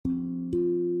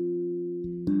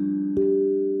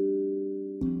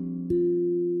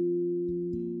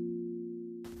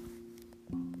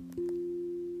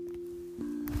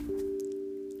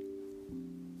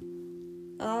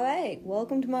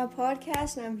welcome to my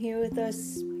podcast, and I'm here with a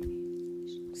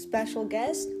special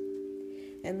guest.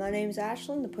 And my name's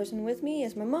Ashlyn. The person with me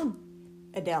is my mom.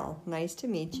 Adele, nice to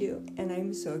meet you, and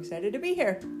I'm so excited to be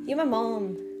here. You're my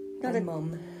mom. Not a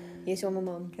mom. Yes, you're my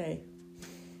mom.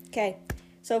 Okay.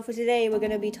 So for today, we're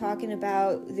going to be talking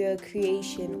about the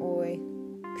creation or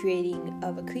creating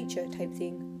of a creature type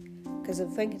thing because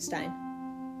of Frankenstein.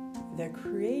 The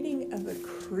creating of a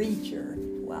creature.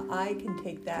 Well, I can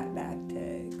take that back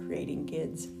to creating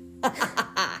kids.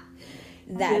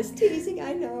 Just teasing,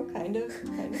 I know, kind of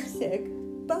sick,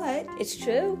 but it's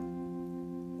true.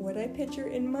 What I picture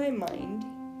in my mind,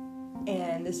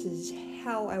 and this is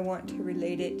how I want to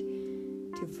relate it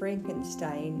to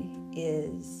Frankenstein,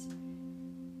 is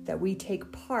that we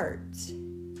take parts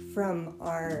from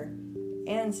our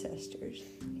ancestors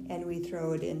and we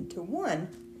throw it into one.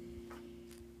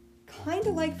 Kind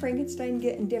of like Frankenstein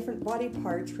getting different body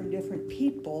parts from different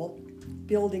people,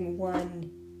 building one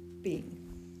being.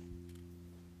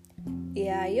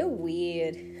 Yeah, you're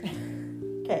weird.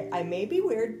 Okay, I may be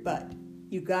weird, but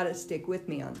you gotta stick with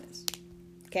me on this.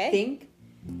 Okay? Think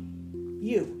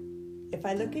you. If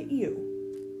I look at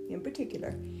you, in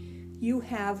particular, you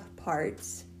have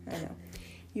parts,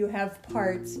 you have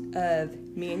parts of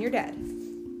me and your dad,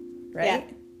 right? Yeah.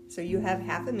 So you have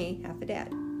half of me, half of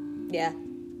dad. Yeah.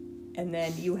 And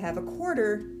then you have a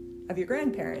quarter of your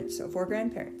grandparents, so 4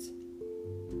 grandparents.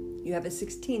 You have a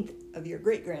 16th of your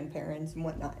great-grandparents and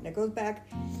whatnot. And it goes back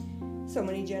so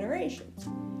many generations.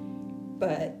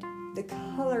 But the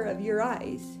color of your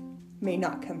eyes may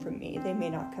not come from me. They may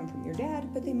not come from your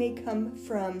dad, but they may come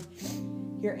from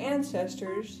your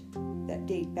ancestors that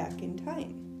date back in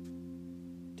time.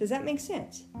 Does that make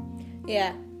sense?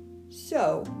 Yeah.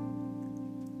 So,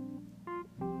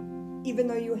 even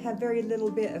though you have very little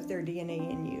bit of their DNA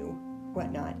in you,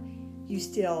 whatnot, you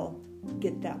still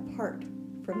get that part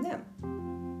from them.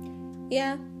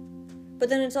 Yeah. But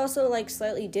then it's also,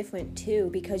 slightly different, too,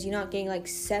 because you're not getting,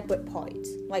 separate parts,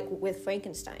 like with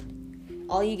Frankenstein.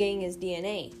 All you're getting is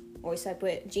DNA, or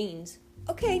separate genes.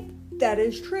 Okay, that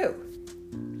is true.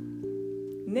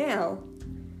 Now,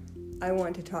 I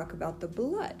want to talk about the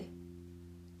blood.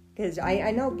 Because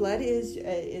I know blood is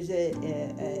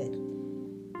a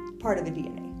part of the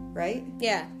DNA, right?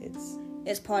 Yeah.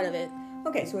 It's part of it.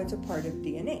 Okay, so it's a part of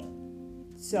DNA.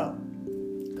 So,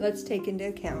 let's take into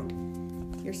account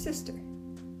your sister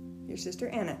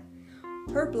Anna.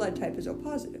 Her blood type is O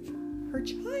positive. Her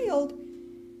child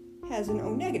has an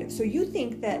O negative. So you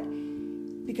think that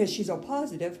because she's O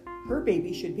positive, her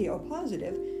baby should be O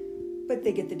positive, but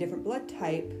they get the different blood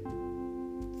type,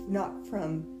 not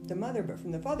from the mother, but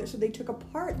from the father. So they took a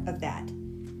part of that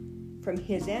from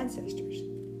his ancestors.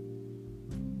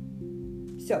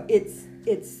 So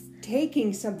it's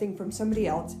taking something from somebody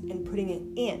else and putting it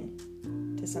in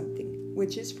to something,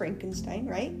 which is Frankenstein,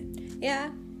 right?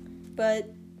 Yeah,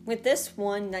 but with this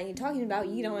one that you're talking about,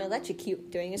 you don't electrocute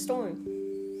during a storm.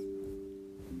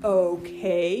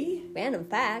 Okay. Random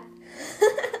fact.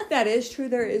 That is true.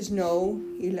 There is no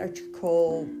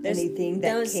electrical anything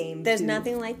that came. There's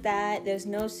nothing like that. There's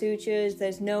no sutures.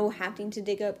 There's no having to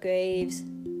dig up graves.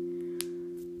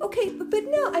 Okay, but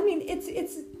no. I mean, it's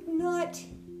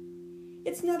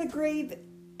not a grave,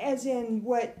 as in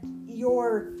what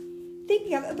you're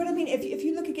thinking of. But I mean, if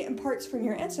you look at getting parts from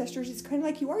your ancestors, it's kind of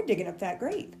like you are digging up that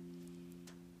grave.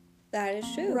 That is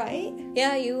true. Right?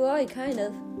 Yeah, you are kind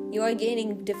of. You are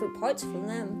getting different parts from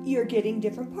them. You're getting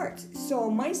different parts.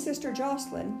 So my sister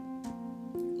Jocelyn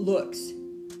looks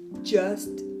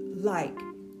just like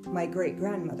my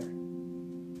great-grandmother.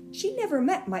 She never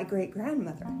met my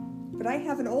great-grandmother. But I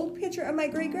have an old picture of my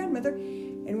great-grandmother,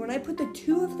 and when I put the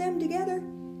two of them together,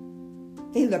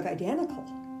 they look identical.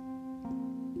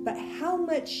 But how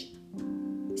much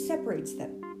separates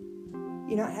them?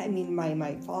 You know, I mean,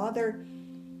 my father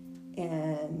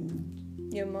and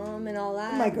your mom and all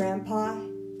that. My grandpa,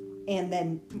 and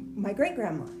then my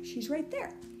great-grandma. She's right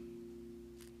there.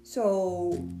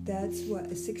 So that's what,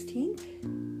 a 16th?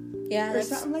 Yeah. Or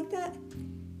something like that?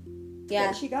 Yeah.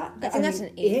 That she got? I think that's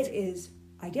an 8. It is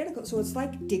identical. So it's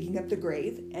like digging up the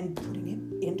grave and putting it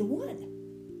into one.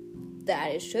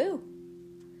 That is true.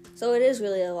 So it is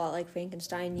really a lot like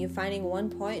Frankenstein. You're finding one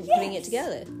part and putting it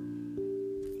together.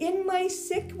 In my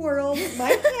sick world,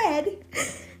 my head,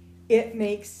 it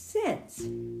makes sense.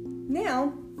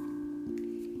 Now,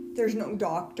 there's no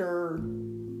doctor,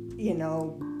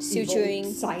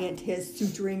 suturing, scientist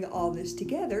suturing all this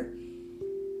together.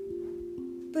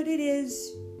 But it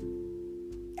is,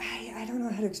 I don't know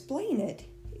how to explain it.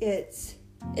 It's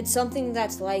something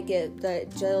that's like it, that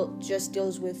just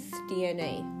deals with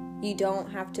DNA. You don't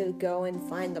have to go and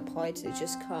find the parts, it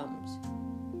just comes.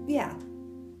 Yeah.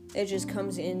 It just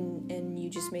comes in and you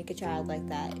just make a child like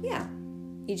that. Yeah.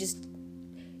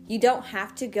 You don't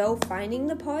have to go finding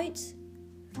the parts.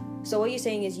 So what you're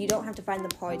saying is you don't have to find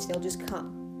the parts, they'll just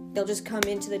come. They'll just come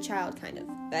into the child, kind of,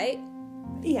 right?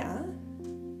 Yeah.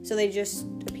 So they just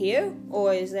appear?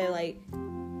 Or is there like...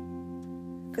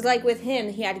 Because like with him,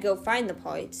 he had to go find the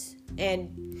parts and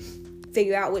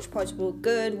figure out which parts were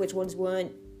good, which ones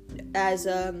weren't as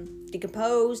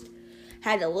decomposed.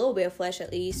 Had a little bit of flesh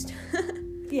at least.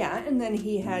 Yeah, and then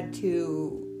he had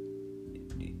to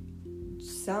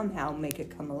somehow make it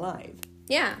come alive.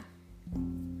 Yeah.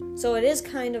 So it is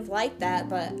kind of like that,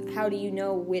 but how do you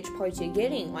know which parts you're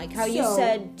getting? Like how you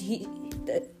said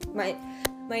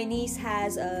my niece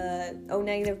has O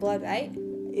negative blood, right?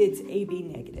 It's AB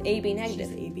negative. AB negative.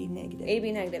 She's AB negative.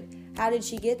 AB negative. How did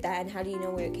she get that, and how do you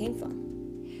know where it came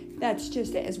from? That's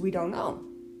just as we don't know.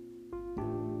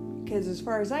 Because as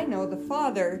far as I know, the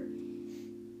father,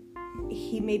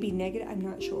 he may be negative. I'm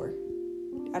not sure.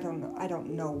 I don't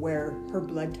know where her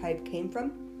blood type came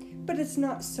from. But it's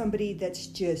not somebody that's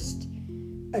just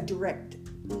a direct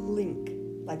link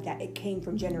like that. It came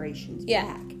from generations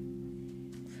back.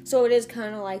 So it is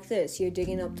kind of like this. You're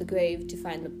digging up the grave to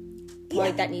find the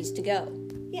part that needs to go.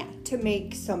 Yeah, to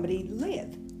make somebody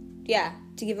live. Yeah,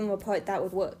 to give them a part that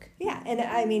would work. Yeah, and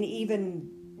I mean, even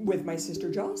with my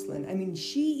sister Jocelyn, I mean,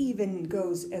 she even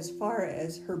goes as far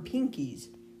as her pinkies.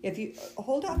 If you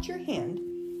hold out your hand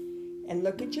and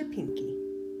look at your pinky.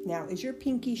 Now, is your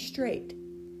pinky straight?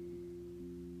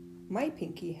 My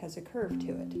pinky has a curve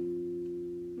to it.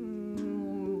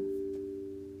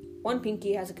 One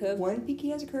pinky has a curve. One pinky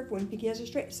has a curve, one pinky has a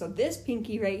straight. So this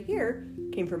pinky right here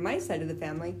came from my side of the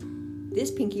family. This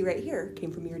pinky right here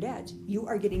came from your dad's. You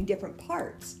are getting different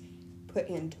parts put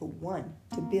into one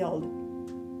to build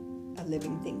a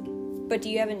living thing. But do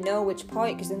you ever know which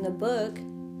part? Because in the book,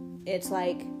 it's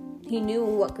like he knew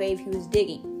what grave he was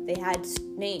digging. They had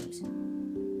names.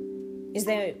 Is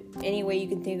there any way you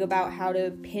can think about how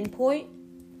to pinpoint?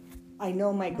 I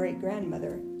know my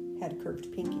great-grandmother had curved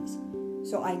pinkies.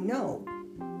 So I know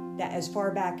that as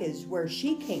far back as where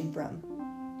she came from,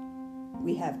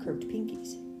 we have curved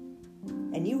pinkies.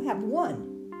 And you have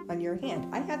one on your hand.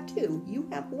 I have two. You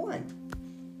have one.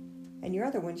 And your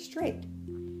other one's straight.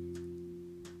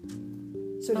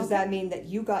 So does that mean that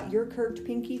you got your curved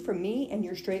pinky from me and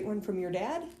your straight one from your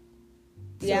dad?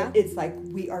 Yeah. So it's like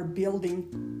we are building...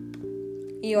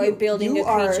 You are building a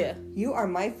creature. You are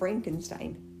my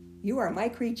Frankenstein. You are my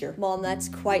creature. Mom, that's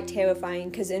quite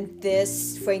terrifying, because in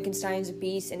this, Frankenstein's a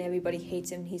beast and everybody hates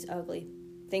him. He's ugly.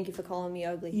 Thank you for calling me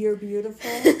ugly. You're beautiful,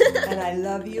 and I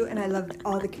love you, and I love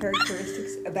all the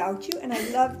characteristics about you, and I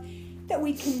love that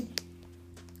we can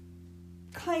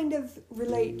kind of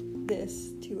relate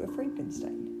this to a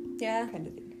Frankenstein kind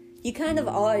of thing. You kind of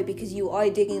are, because you are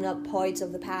digging up parts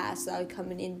of the past that are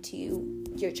coming into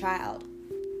your child.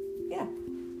 Yeah.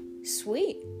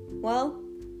 Sweet. Well,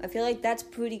 I feel like that's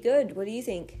pretty good. What do you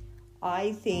think?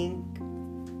 I think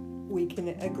we can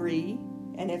agree,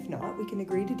 and if not, we can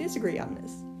agree to disagree on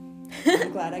this.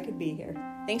 I'm glad I could be here.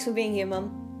 Thanks for being here,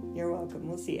 Mom. You're welcome.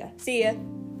 We'll see ya. See ya.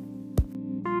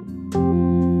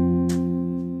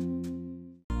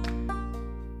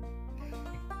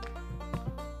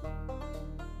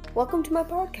 Welcome to my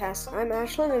podcast. I'm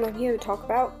Ashlyn, and I'm here to talk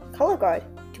about Color Guard.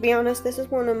 To be honest, this is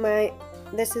one of my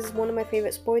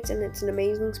favorite sports, and it's an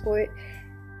amazing sport.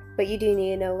 But you do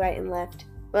need to know right and left,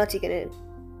 or else you're gonna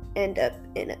end up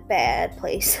in a bad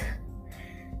place.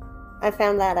 I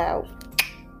found that out.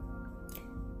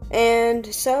 And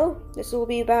so, this will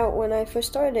be about when I first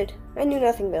started. I knew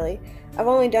nothing really. I've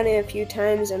only done it a few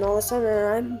times, and all of a sudden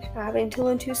I'm having to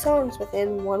learn 2 songs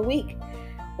within 1 week.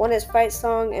 One is Fight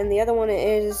Song, and the other one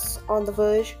is On the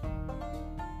Verge.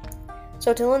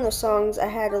 So to learn those songs, I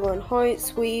had to learn Heart,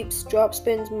 Sweeps, Drop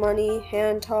Spins, Money,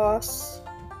 Hand Toss,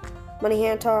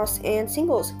 and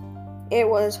Singles. It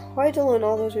was hard to learn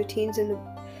all those routines in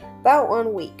about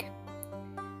 1 week.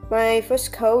 My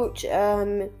first coach,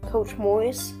 Coach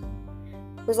Morris,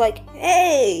 was like,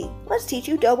 "Hey, let's teach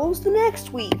you doubles the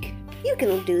next week. You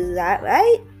can do that,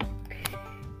 right?"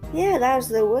 Yeah, that was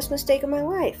the worst mistake of my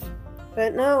life.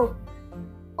 But no,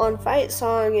 on Fight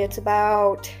Song, it's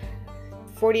about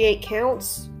 48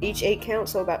 counts, each 8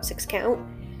 counts, so about 6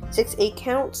 8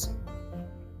 counts.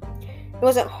 It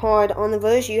wasn't hard. On the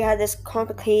Verge, you had this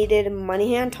complicated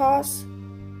money hand toss.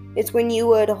 It's when you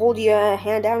would hold your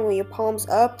hand down with your palms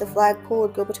up, the flagpole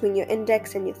would go between your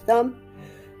index and your thumb,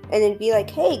 and then be like,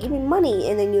 "Hey, give me money,"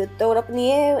 and then you would throw it up in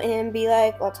the air and be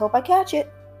like, "Let's hope I catch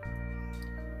it."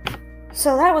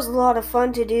 So that was a lot of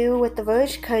fun to do with the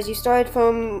Verge, because you started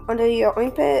from under your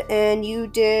armpit and you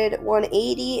did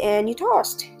 180 and you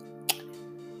tossed.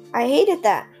 I hated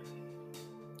that.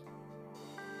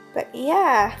 But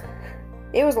yeah,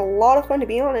 it was a lot of fun, to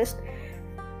be honest.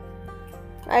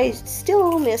 I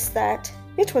still miss that.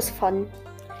 It was fun.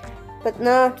 But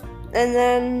nah. And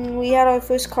then we had our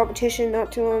first competition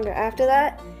not too long after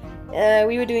that.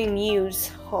 We were doing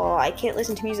Muse. Oh, I can't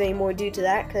listen to Muse anymore due to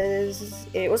that because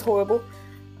it was horrible.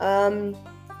 And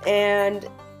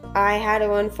I had to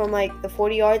run from like the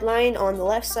 40-yard line on the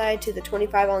left side to the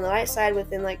 25 on the right side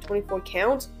within like 24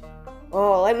 counts.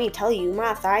 Oh, let me tell you,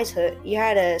 my thighs hurt. You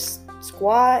had to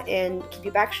squat and keep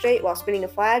your back straight while spinning a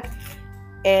flag.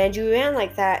 And you ran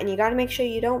like that, and you gotta make sure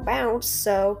you don't bounce,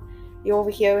 so you're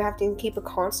over here having to keep a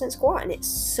constant squat, and it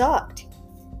sucked.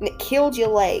 And it killed your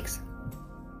legs.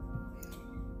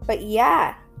 But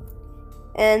yeah.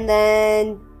 And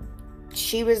then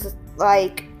she was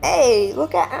like, hey,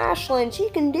 look at Ashlyn, she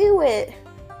can do it.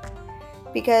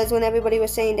 Because when everybody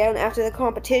was sitting down after the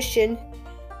competition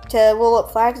to roll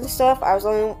up flags and stuff,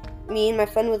 me and my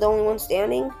friend were the only ones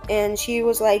standing, and she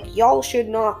was like, y'all should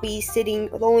not be sitting,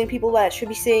 the only people that should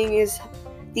be sitting is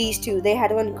these two. They had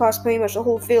to run across pretty much the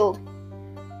whole field.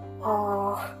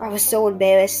 Oh, I was so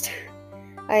embarrassed.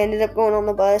 I ended up going on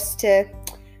the bus to,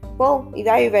 well,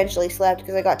 I eventually slept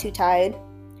because I got too tired,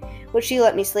 which she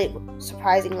let me sleep,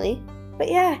 surprisingly. But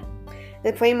yeah,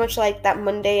 then pretty much like that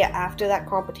Monday after that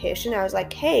competition, I was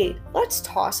like, hey, let's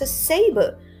toss a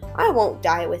saber. I won't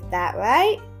die with that,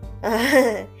 right?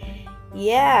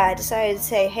 Yeah, I decided to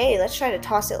say, hey, let's try to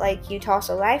toss it like you toss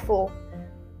a rifle.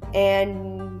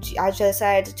 And I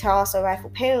decided to toss a rifle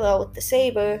parallel with the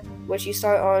saber, which you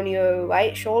start on your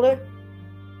right shoulder.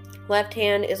 Left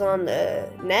hand is on the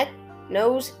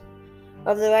nose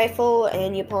of the rifle,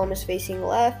 and your palm is facing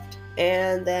left.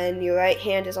 And then your right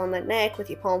hand is on the neck with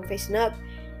your palm facing up.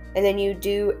 And then you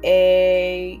do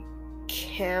a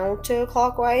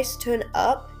counterclockwise turn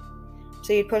up.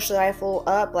 So you push the rifle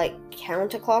up like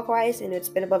counterclockwise and it'd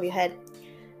spin above your head.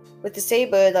 With the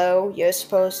saber though, you're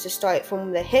supposed to start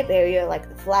from the hip area like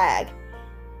the flag.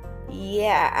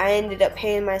 Yeah, I ended up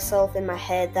hitting myself in my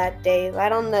head that day,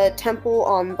 right on the temple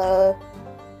on the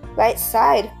right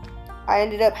side. I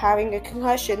ended up having a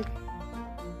concussion.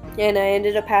 And I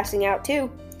ended up passing out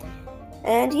too.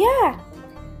 And yeah,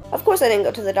 of course I didn't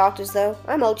go to the doctors though.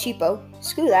 I'm all cheapo.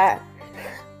 Screw that.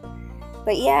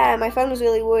 But yeah, my friend was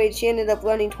really worried. She ended up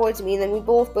running towards me, and then we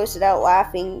both bursted out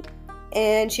laughing.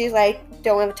 And she's like,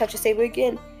 don't ever touch a saber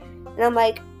again. And I'm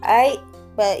like, alright,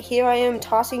 but here I am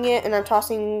tossing it, and I'm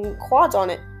tossing quads on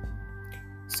it.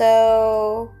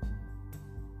 So,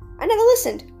 I never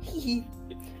listened.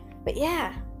 But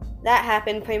yeah, that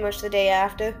happened pretty much the day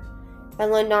after. I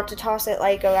learned not to toss it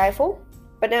like a rifle.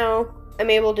 But now, I'm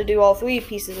able to do all three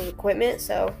pieces of equipment,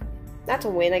 so that's a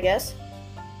win, I guess.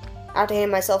 After hitting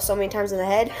myself so many times in the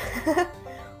head.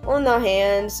 On the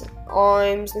hands,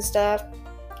 arms, and stuff.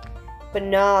 But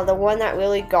no, the one that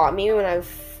really got me when I was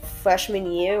freshman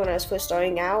year, when I was first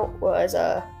starting out, was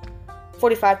a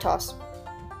 45 toss.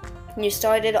 You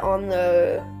started on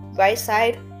the right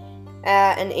side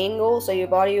at an angle, so your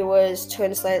body was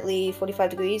turned slightly 45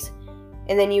 degrees.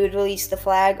 And then you would release the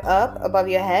flag up above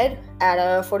your head at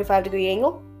a 45-degree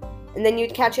angle. And then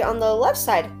you'd catch it on the left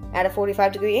side at a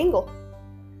 45-degree angle.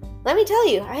 Let me tell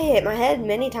you, I hit my head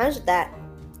many times with that.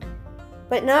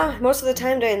 But nah, most of the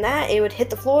time during that, it would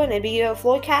hit the floor and it'd be a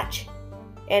floor catch.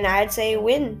 And I'd say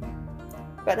win.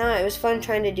 But nah, it was fun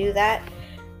trying to do that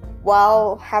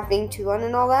while having to run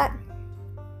and all that.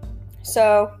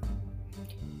 So,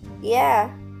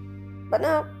 yeah. But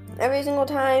no, every single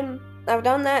time I've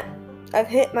done that, I've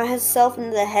hit myself in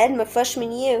the head my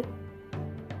freshman year.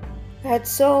 I had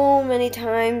so many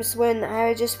times when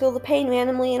I just feel the pain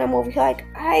randomly and I'm over here like,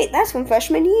 alright, that's from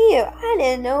freshman year. I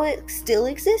didn't know it still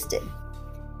existed.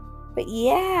 But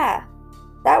yeah,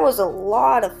 that was a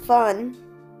lot of fun.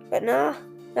 But nah,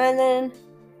 and then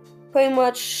pretty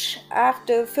much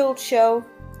after field show,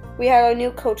 we had our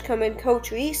new coach come in,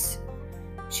 Coach Reese.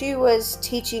 She was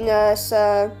teaching us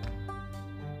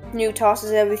new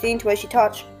tosses and everything to where she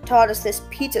taught us this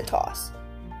pizza toss.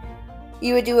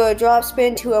 You would do a drop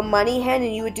spin to a money hand,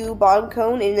 and you would do a bottom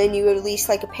cone, and then you would release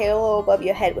like a parallel above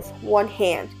your head with one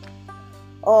hand.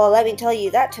 Oh, let me tell you,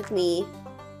 that took me,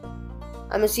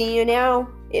 I'm a senior now,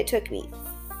 it took me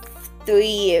 3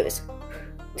 years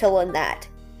to learn that.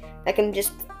 I can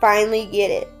just finally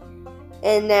get it.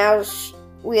 And now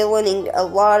we're learning a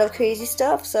lot of crazy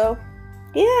stuff, so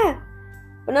yeah.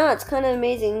 But no, it's kind of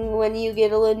amazing when you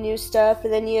get a little new stuff,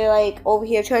 and then you're like over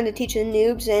here trying to teach the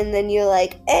noobs, and then you're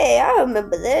like, hey, I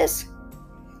remember this.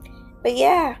 But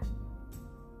yeah.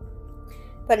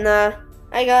 But nah,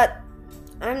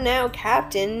 I'm now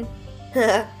captain.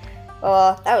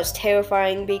 That was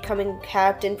terrifying, becoming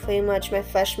captain pretty much my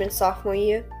freshman, sophomore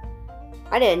year.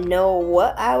 I didn't know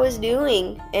what I was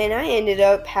doing, and I ended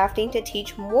up having to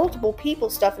teach multiple people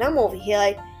stuff, and I'm over here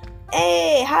like,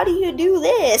 hey, how do you do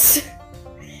this?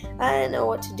 I didn't know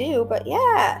what to do, but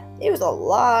yeah, it was a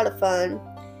lot of fun.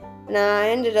 And I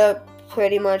ended up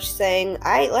pretty much saying,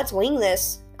 alright, let's wing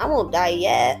this. I won't die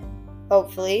yet,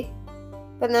 hopefully.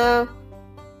 But no.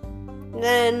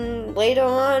 Then later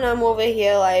on, I'm over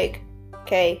here like,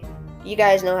 okay, you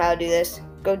guys know how to do this.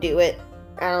 Go do it.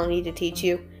 I don't need to teach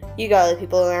you. You got other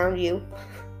people around you.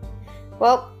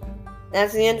 Well,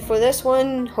 that's the end for this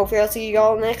one. Hopefully I'll see you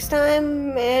all next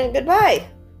time, and goodbye.